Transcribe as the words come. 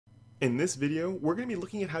In this video, we're going to be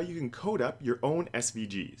looking at how you can code up your own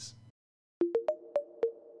SVGs.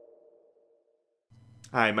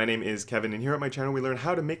 Hi, my name is Kevin, and here at my channel we learn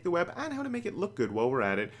how to make the web and how to make it look good while we're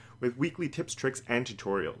at it with weekly tips, tricks, and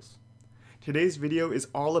tutorials. Today's video is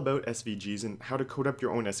all about SVGs and how to code up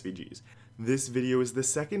your own SVGs. This video is the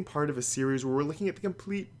second part of a series where we're looking at the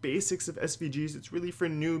complete basics of SVGs. It's really for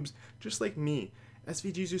noobs just like me.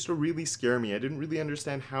 SVGs used to really scare me. I didn't really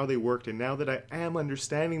understand how they worked, and now that I am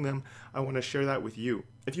understanding them, I want to share that with you.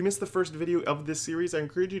 If you missed the first video of this series, I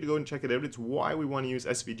encourage you to go and check it out. It's why we want to use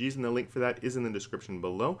SVGs, and the link for that is in the description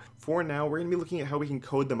below. For now, we're going to be looking at how we can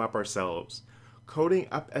code them up ourselves. Coding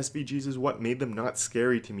up SVGs is what made them not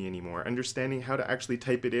scary to me anymore. Understanding how to actually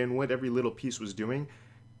type it in, what every little piece was doing,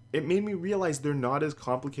 it made me realize they're not as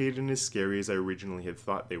complicated and as scary as I originally had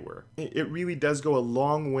thought they were. It really does go a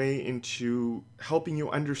long way into helping you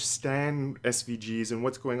understand SVGs and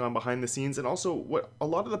what's going on behind the scenes, and also what a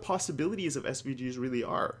lot of the possibilities of SVGs really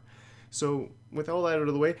are. So with all that out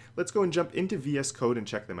of the way, let's go and jump into VS Code and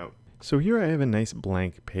check them out. So here I have a nice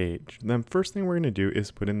blank page. The first thing we're going to do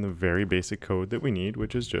is put in the very basic code that we need,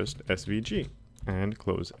 which is just SVG, and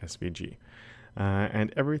close SVG.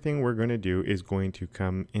 And everything we're going to do is going to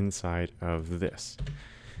come inside of this.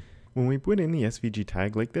 When we put in the SVG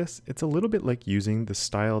tag like this, it's a little bit like using the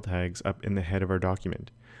style tags up in the head of our document.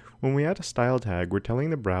 When we add a style tag, we're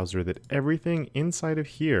telling the browser that everything inside of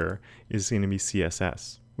here is going to be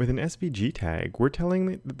CSS. With an SVG tag, we're telling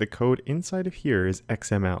that the code inside of here is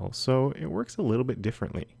XML, so it works a little bit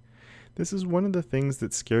differently. This is one of the things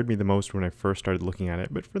that scared me the most when I first started looking at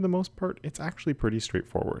it, but for the most part, it's actually pretty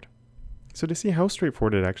straightforward. So to see how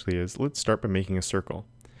straightforward it actually is, let's start by making a circle.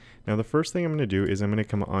 Now the first thing I'm going to do is I'm going to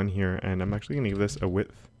come on here and I'm actually going to give this a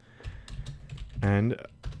width and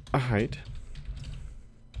a height.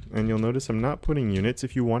 And you'll notice I'm not putting units.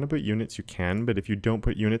 If you want to put units, you can, but if you don't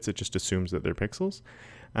put units, it just assumes that they're pixels.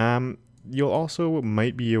 You'll also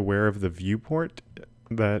might be aware of the viewport,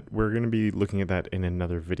 that we're going to be looking at that in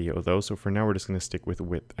another video though. So for now, we're just going to stick with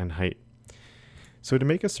width and height. So to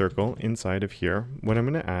make a circle inside of here, what I'm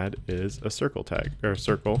going to add is a circle tag, or a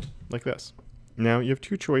circle like this. Now you have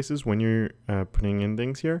two choices when you're putting in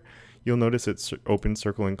things here. You'll notice it's open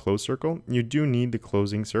circle and closed circle. You do need the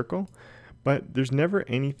closing circle, but there's never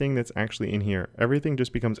anything that's actually in here. Everything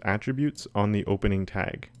just becomes attributes on the opening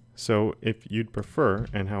tag. So if you'd prefer,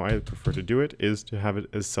 and how I prefer to do it, is to have it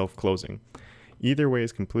as self-closing. Either way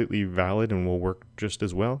is completely valid and will work just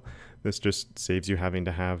as well. This just saves you having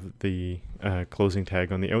to have the closing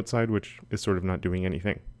tag on the outside, which is sort of not doing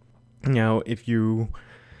anything. Now, if you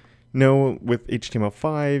know with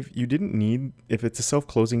HTML5, you didn't need, if it's a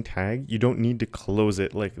self-closing tag, you don't need to close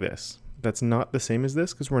it like this. That's not the same as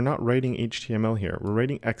this because we're not writing HTML here. We're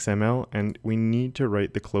writing XML, and we need to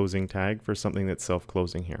write the closing tag for something that's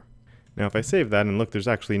self-closing here. Now if I save that and look, there's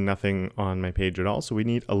actually nothing on my page at all, so we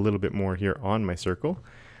need a little bit more here on my circle.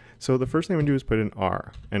 So the first thing I'm going to do is put an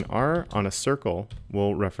R. An R on a circle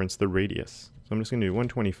will reference the radius. So I'm just going to do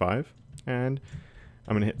 125, and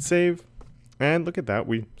I'm going to hit save, and look at that,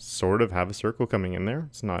 we sort of have a circle coming in there.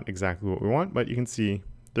 It's not exactly what we want, but you can see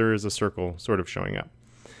there is a circle sort of showing up.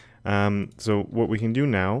 So what we can do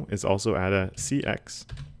now is also add a CX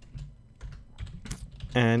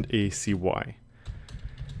and a CY.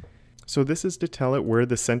 So this is to tell it where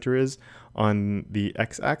the center is on the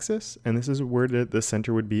x-axis, and this is where the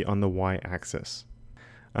center would be on the y-axis.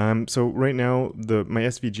 So right now, my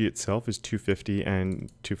SVG itself is 250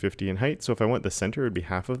 and 250 in height, so if I want the center, it would be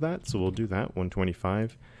half of that, so we'll do that,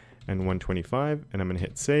 125 and 125, and I'm going to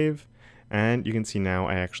hit save, and you can see now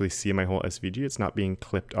I actually see my whole SVG. It's not being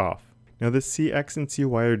clipped off. Now the CX and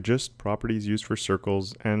CY are just properties used for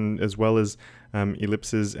circles, and as well as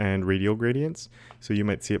ellipses and radial gradients. So you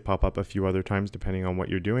might see it pop up a few other times depending on what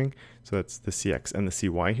you're doing. So that's the CX and the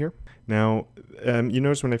CY here. Now you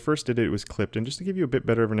notice when I first did it, it was clipped, and just to give you a bit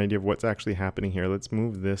better of an idea of what's actually happening here, let's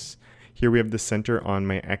move this. Here we have the center on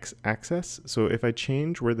my x-axis. So if I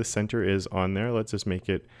change where the center is on there, let's just make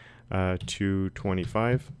it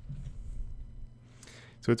 225.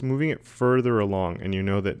 So it's moving it further along, and you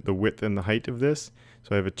know that the width and the height of this, so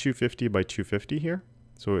I have a 250 by 250 here,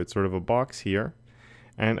 so it's sort of a box here,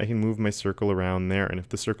 and I can move my circle around there, and if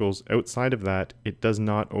the circle's outside of that, it does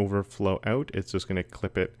not overflow out, it's just going to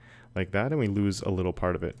clip it like that, and we lose a little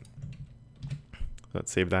part of it.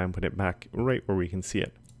 Let's save that and put it back right where we can see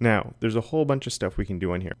it. Now, there's a whole bunch of stuff we can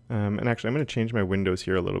do on here, and actually I'm going to change my windows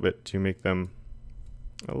here a little bit to make them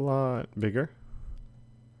a lot bigger.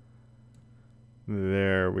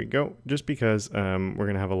 There we go, just because we're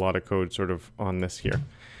going to have a lot of code sort of on this here.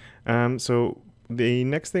 So the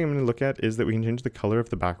next thing I'm going to look at is that we can change the color of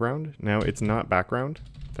the background. Now it's not background,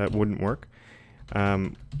 that wouldn't work.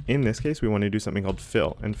 In this case, we want to do something called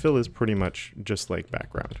fill, and fill is pretty much just like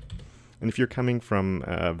background. And if you're coming from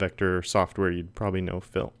vector software, you'd probably know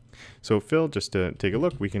fill. So fill, just to take a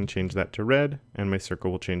look, we can change that to red, and my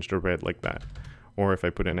circle will change to red like that. Or if I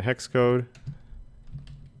put in a hex code,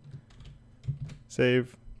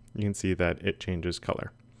 save, you can see that it changes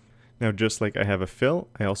color. Now, just like I have a fill,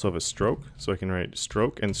 I also have a stroke. So I can write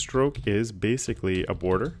stroke, and stroke is basically a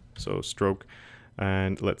border. So stroke,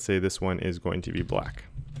 and let's say this one is going to be black.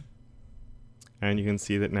 And you can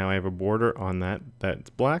see that now I have a border on that's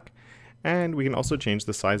black. And we can also change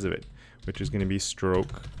the size of it, which is going to be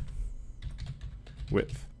stroke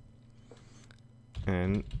width.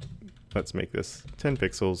 And let's make this 10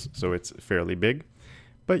 pixels so it's fairly big.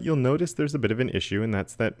 But you'll notice there's a bit of an issue, and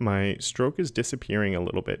that's that my stroke is disappearing a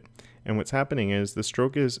little bit. And what's happening is the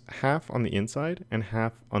stroke is half on the inside and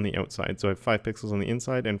half on the outside. So I have 5 pixels on the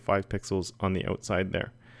inside and 5 pixels on the outside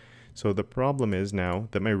there. So the problem is now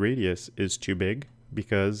that my radius is too big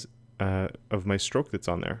because of my stroke that's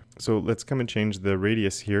on there. So let's come and change the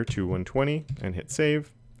radius here to 120 and hit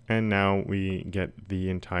save. And now we get the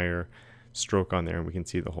entire stroke on there, and we can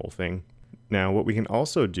see the whole thing. Now, what we can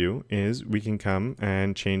also do is we can come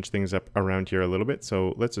and change things up around here a little bit.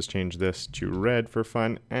 So let's just change this to red for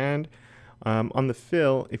fun. And on the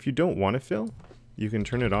fill, if you don't want to fill, you can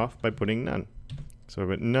turn it off by putting none. So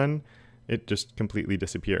with none, it just completely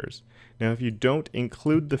disappears. Now, if you don't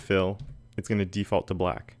include the fill, it's going to default to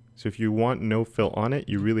black. So if you want no fill on it,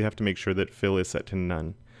 you really have to make sure that fill is set to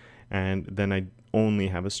none. And then I only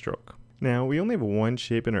have a stroke. Now, we only have one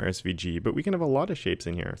shape in our SVG, but we can have a lot of shapes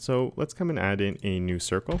in here. So let's come and add in a new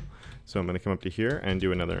circle. So I'm going to come up to here and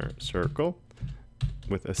do another circle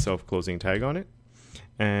with a self-closing tag on it.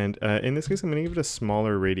 And in this case, I'm going to give it a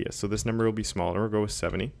smaller radius. So this number will be smaller. We'll go with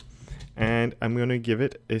 70. And I'm going to give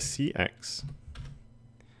it a CX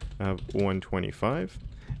of 125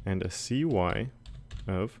 and a CY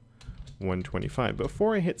of 125.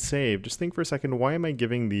 Before I hit save, just think for a second, why am I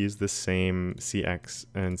giving these the same CX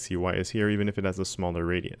and CY as here, even if it has a smaller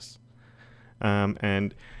radius?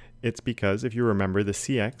 And it's because if you remember, the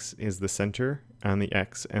CX is the center on the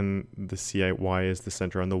X and the CY is the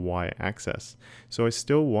center on the Y axis. So I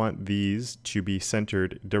still want these to be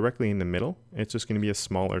centered directly in the middle. It's just going to be a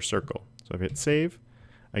smaller circle. So if I hit save,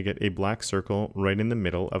 I get a black circle right in the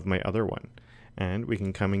middle of my other one. And we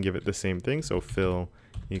can come and give it the same thing. So fill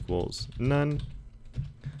equals none,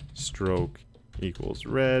 stroke equals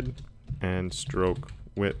red, and stroke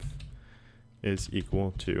width is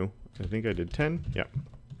equal to, I think I did 10, yeah.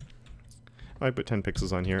 I put 10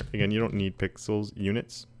 pixels on here. Again, you don't need pixels,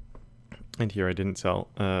 units. And here I didn't tell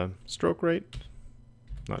stroke rate.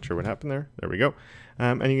 Not sure what happened there. There we go.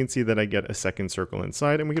 And you can see that I get a second circle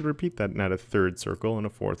inside, and we could repeat that and add a third circle and a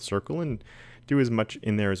fourth circle and do as much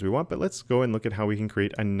in there as we want. But let's go and look at how we can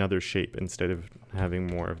create another shape instead of having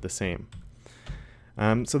more of the same.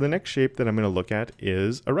 So the next shape that I'm going to look at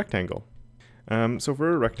is a rectangle. So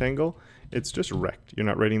for a rectangle, it's just rect. You're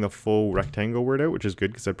not writing the full rectangle word out, which is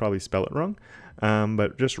good because I'd probably spell it wrong.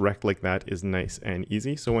 But just rect like that is nice and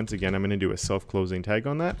easy. So once again, I'm going to do a self-closing tag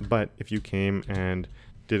on that. But if you came and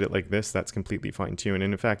did it like this, that's completely fine too. And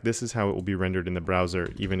in fact, this is how it will be rendered in the browser,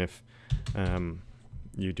 even if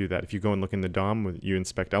you do that. If you go and look in the DOM, you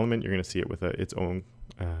inspect element, you're going to see it with its own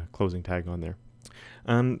closing tag on there.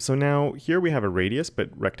 So now here we have a radius, but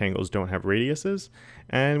rectangles don't have radiuses.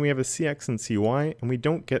 And we have a CX and CY, and we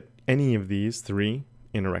don't get any of these three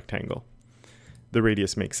in a rectangle. The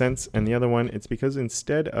radius makes sense, and the other one, it's because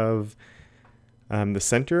instead of the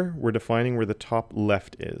center, we're defining where the top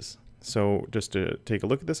left is. So just to take a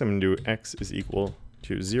look at this, I'm going to do X is equal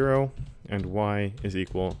to 0, and Y is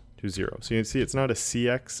equal to 0. So you can see it's not a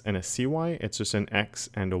CX and a CY, it's just an X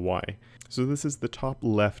and a Y. So this is the top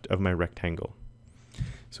left of my rectangle.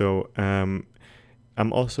 So I'm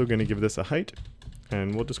also going to give this a height,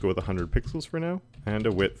 and we'll just go with 100 pixels for now, and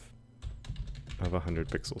a width of 100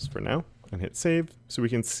 pixels for now, and hit save so we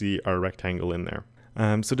can see our rectangle in there.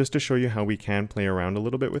 So just to show you how we can play around a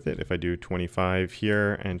little bit with it, if I do 25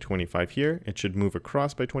 here and 25 here, it should move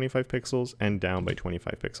across by 25 pixels and down by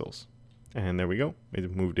 25 pixels. And there we go. It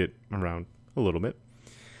moved it around a little bit.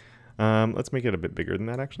 Let's make it a bit bigger than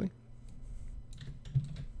that, actually.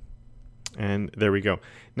 And there we go.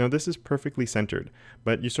 Now this is perfectly centered,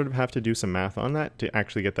 but you sort of have to do some math on that to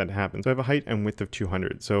actually get that to happen. So I have a height and width of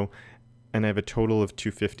 200. And I have a total of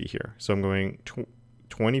 250 here. So I'm going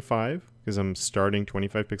 25, because I'm starting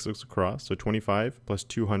 25 pixels across. So 25 plus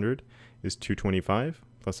 200 is 225,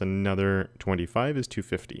 plus another 25 is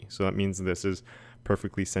 250. So that means this is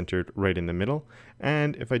perfectly centered right in the middle.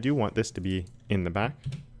 And if I do want this to be in the back,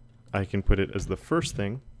 I can put it as the first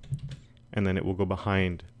thing, and then it will go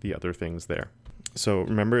behind the other things there. So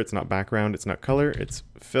remember, it's not background, it's not color, it's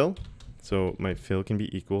fill. So my fill can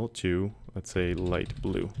be equal to, let's say, light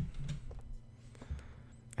blue.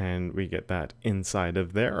 And we get that inside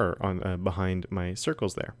of there, or on behind my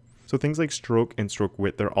circles there. So things like stroke and stroke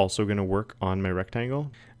width are also going to work on my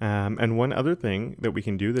rectangle. And one other thing that we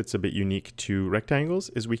can do that's a bit unique to rectangles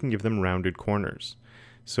is we can give them rounded corners.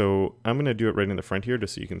 So I'm going to do it right in the front here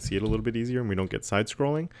just so you can see it a little bit easier and we don't get side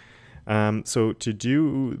scrolling. So to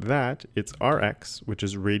do that, it's Rx, which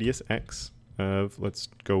is radius x of, let's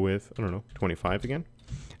go with, I don't know, 25 again.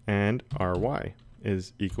 And Ry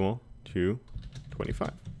is equal to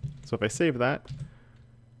 25. So if I save that,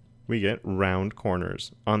 we get round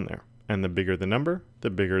corners on there. And the bigger the number, the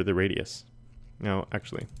bigger the radius. Now,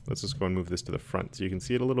 actually, let's just go and move this to the front so you can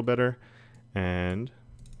see it a little better. And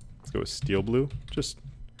let's go with steel blue.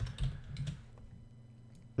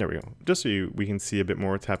 There we go. Just so we can see a bit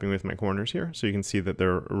more what's happening with my corners here. So you can see that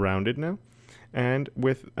they're rounded now. And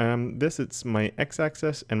with this, it's my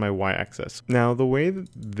x-axis and my y-axis. Now, the way that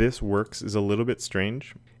this works is a little bit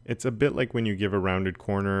strange. It's a bit like when you give a rounded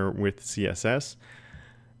corner with CSS,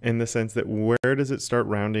 in the sense that where does it start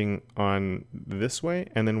rounding on this way,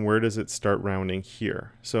 and then where does it start rounding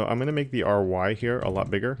here? So I'm going to make the RY here a lot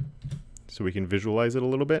bigger so we can visualize it a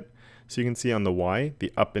little bit. So you can see on the Y,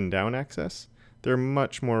 the up and down axis, they're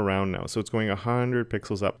much more round now. So it's going 100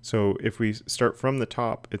 pixels up. So if we start from the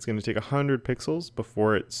top, it's going to take 100 pixels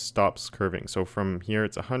before it stops curving. So from here,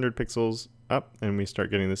 it's 100 pixels up, and we start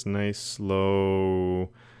getting this nice slow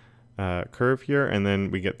curve here, and then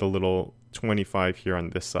we get the little 25 here on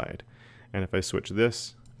this side. And if I switch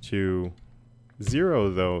this to 0,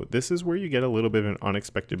 though, this is where you get a little bit of an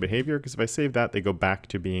unexpected behavior, because if I save that, they go back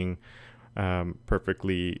to being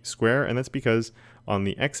perfectly square, and that's because on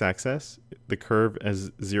the x-axis, the curve is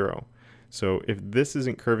 0. So if this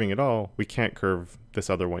isn't curving at all, we can't curve this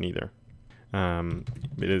other one either.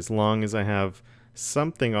 As long as I have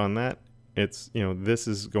something on that, it's, this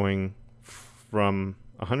is going from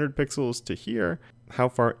 100 pixels to here. How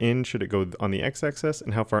far in should it go on the x-axis,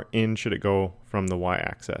 and how far in should it go from the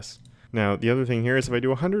y-axis? Now, the other thing here is if I do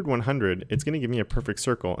 100, 100, it's going to give me a perfect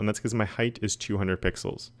circle, and that's because my height is 200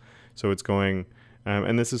 pixels. So it's going,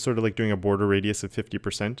 and this is sort of like doing a border radius of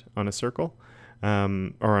 50% on a circle, or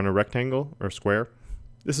on a rectangle or square.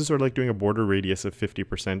 This is sort of like doing a border radius of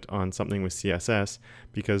 50% on something with CSS,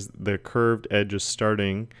 because the curved edge is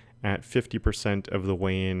starting at 50% of the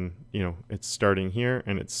way in, it's starting here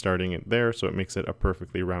and it's starting it there, so it makes it a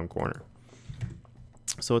perfectly round corner.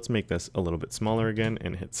 So let's make this a little bit smaller again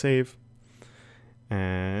and hit save.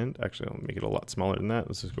 And actually, I'll make it a lot smaller than that.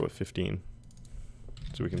 Let's just go with 15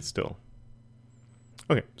 so we can still.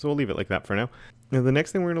 Okay, so we'll leave it like that for now. Now the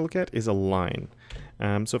next thing we're going to look at is a line.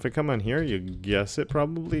 So if I come on here, you guess it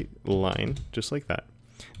probably, line, just like that.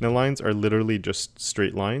 Now lines are literally just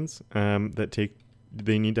straight lines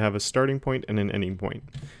they need to have a starting point and an ending point.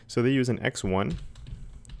 So they use an x1.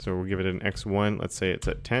 So we'll give it an x1, let's say it's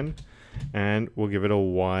at 10, and we'll give it a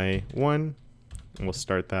y1, and we'll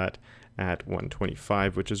start that at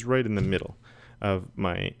 125, which is right in the middle of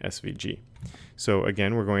my SVG. So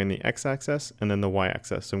again, we're going the x-axis and then the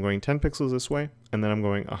y-axis. So I'm going 10 pixels this way, and then I'm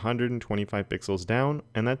going 125 pixels down,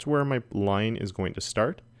 and that's where my line is going to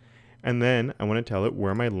start. And then I want to tell it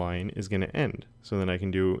where my line is going to end. So then I can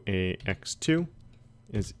do a x2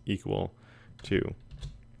 is equal to,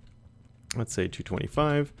 let's say,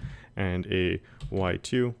 225, and a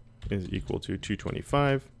y2 is equal to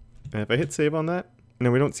 225. And if I hit save on that,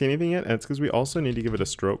 now we don't see anything yet, and it's because we also need to give it a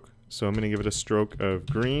stroke. So I'm going to give it a stroke of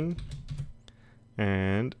green,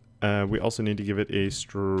 and we also need to give it a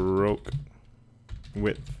stroke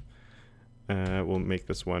width. We'll make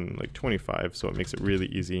this one like 25, so it makes it really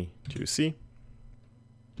easy to see.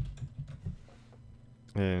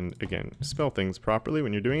 And again, spell things properly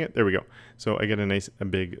when you're doing it. There we go. So I get a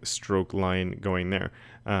big stroke line going there.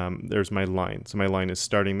 There's my line. So my line is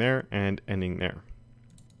starting there and ending there.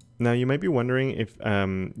 Now you might be wondering if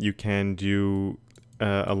you can do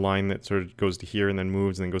a line that sort of goes to here and then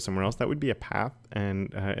moves and then goes somewhere else. That would be a path.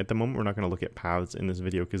 And at the moment, we're not going to look at paths in this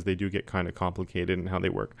video because they do get kind of complicated in how they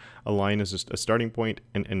work. A line is just a starting point,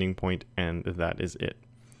 an ending point, and that is it.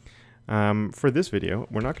 For this video,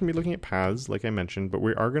 we're not going to be looking at paths like I mentioned, but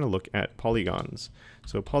we are going to look at polygons.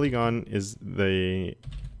 So polygon is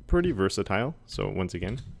pretty versatile. So once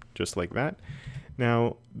again, just like that.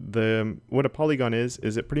 Now, what a polygon is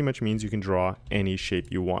it pretty much means you can draw any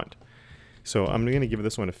shape you want. So I'm going to give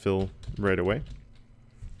this one a fill right away.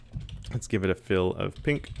 Let's give it a fill of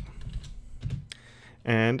pink.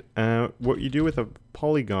 And what you do with a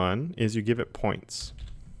polygon is you give it points.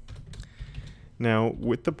 Now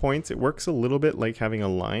with the points, it works a little bit like having a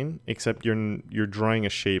line, except you're drawing a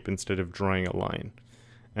shape instead of drawing a line.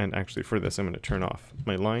 And actually for this, I'm going to turn off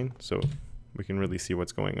my line so we can really see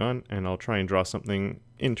what's going on, and I'll try and draw something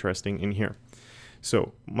interesting in here.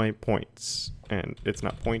 So my points, and it's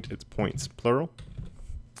not point, it's points plural.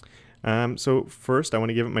 So first I want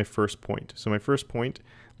to give it my first point. So my first point,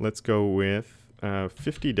 let's go with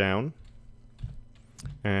 50 down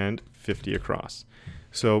and 50 across.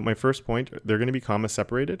 So my first point, they're going to be comma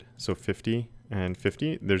separated. So 50 and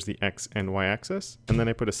 50, there's the X and Y axis. And then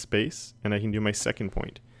I put a space and I can do my second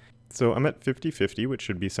point. So I'm at 50, 50, which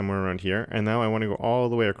should be somewhere around here. And now I want to go all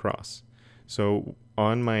the way across. So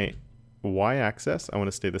on my Y axis, I want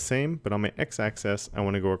to stay the same, but on my X axis, I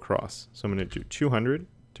want to go across. So I'm going to do 200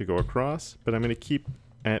 to go across, but I'm going to keep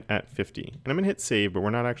at 50. And I'm going to hit save, but we're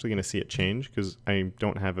not actually going to see it change because I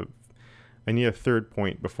don't have I need a third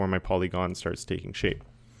point before my polygon starts taking shape.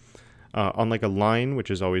 Unlike a line, which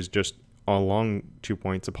is always just along 2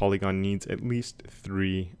 points, a polygon needs at least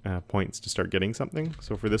 3 points to start getting something.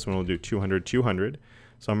 So for this one, we'll do 200, 200.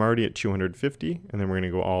 So I'm already at 250, and then we're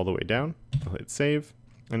going to go all the way down. I'll hit save,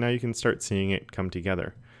 and now you can start seeing it come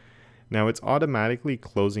together. Now it's automatically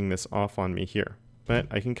closing this off on me here, but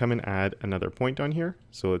I can come and add another point on here.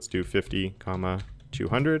 So let's do 50,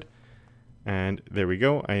 200. And there we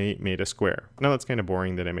go, I made a square. Now that's kind of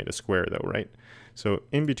boring that I made a square though, right? So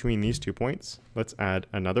in between these 2 points, let's add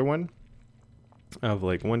another one of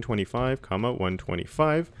like 125,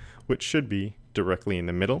 125, which should be directly in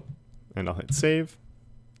the middle. And I'll hit save.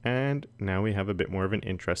 And now we have a bit more of an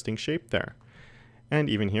interesting shape there. And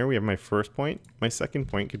even here we have my first point. My second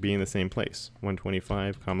point could be in the same place,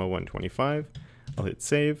 125, 125. I'll hit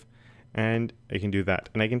save. And I can do that.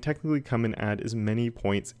 And I can technically come and add as many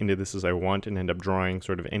points into this as I want and end up drawing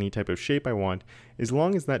sort of any type of shape I want, as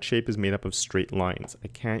long as that shape is made up of straight lines. I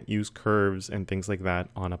can't use curves and things like that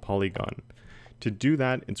on a polygon. To do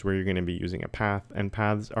that, it's where you're going to be using a path, and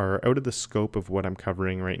paths are out of the scope of what I'm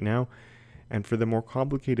covering right now. And for the more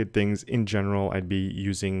complicated things in general, I'd be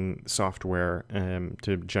using software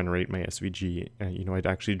to generate my SVG. I'd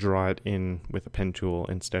actually draw it in with a pen tool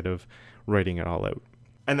instead of writing it all out.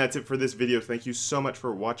 And that's it for this video. Thank you so much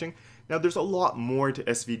for watching. Now there's a lot more to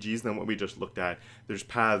SVGs than what we just looked at. There's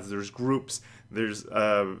paths, there's groups, there's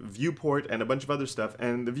viewport, and a bunch of other stuff.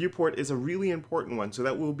 And the viewport is a really important one, so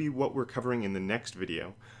that will be what we're covering in the next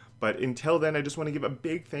video. But until then, I just want to give a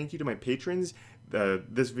big thank you to my patrons.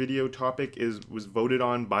 This video topic was voted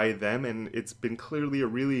on by them, and it's been clearly a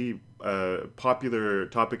really popular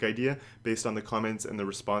topic idea based on the comments and the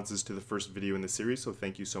responses to the first video in the series, so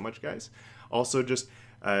thank you so much, guys. Also, just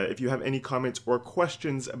if you have any comments or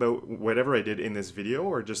questions about whatever I did in this video,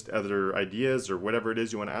 or just other ideas or whatever it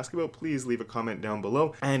is you want to ask about, please leave a comment down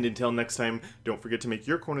below. And until next time, don't forget to make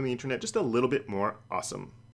your corner of the internet just a little bit more awesome.